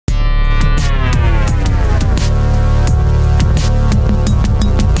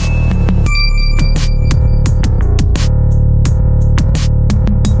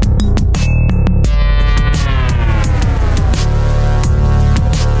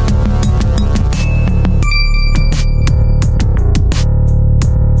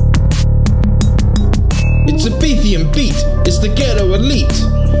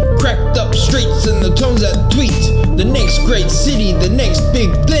streets and the tones that tweet. The next great city, the next big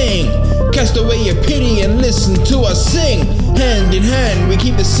thing. Cast away your pity and listen to us sing. Hand in hand, we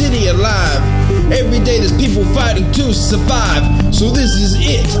keep the city alive. Every day there's people fighting to survive. So this is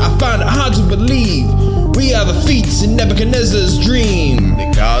it, I find it hard to believe. We are the feet in Nebuchadnezzar's dream.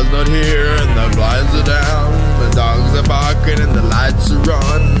 The car's not here and the blinds are down. The dogs are barking and the lights are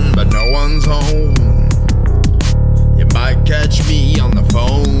on, but no one's home. You might catch me on the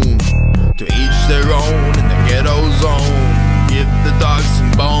phone. To each their own in the ghetto zone. Give the dogs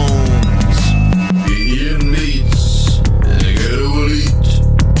some bones. Be eating meats in the ghetto elite.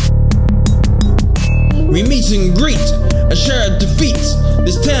 We meet and greet, a shared defeat.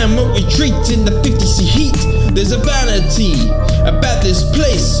 This time won't retreat in the 50C heat. There's a vanity about this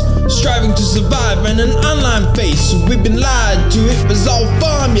place, striving to survive in an online face. We've been lied to, it was all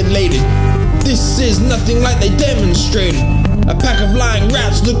formulated. This is nothing like they demonstrated. A pack of lying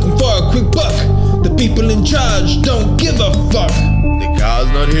rats looking for a quick buck. The people in charge don't give a fuck. The car's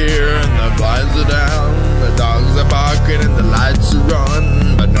not here and the blinds are down. The dogs are barking and the lights are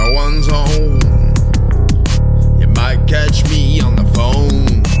on, but no one's home. You might catch me on the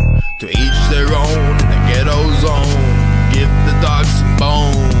phone. To each their own in the ghetto zone. Give the dogs some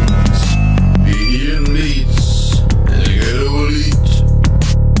bones. Be eating meats in the ghetto elite.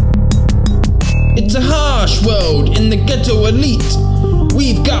 It's a harsh world in the ghetto elite.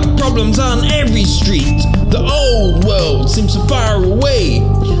 We've got problems on every street. The old world seems so far away.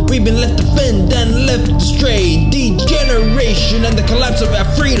 We've been left to fend and left astray. Degeneration and the collapse of our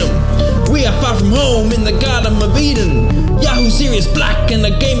freedom. We are far from home in the Garden of Eden. Yahoo Serious Black and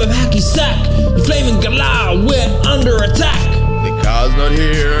a game of hacky sack. You flaming galah, we're under attack. The car's not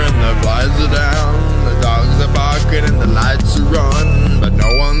here and the blinds are down. The dogs are barking and the lights are on,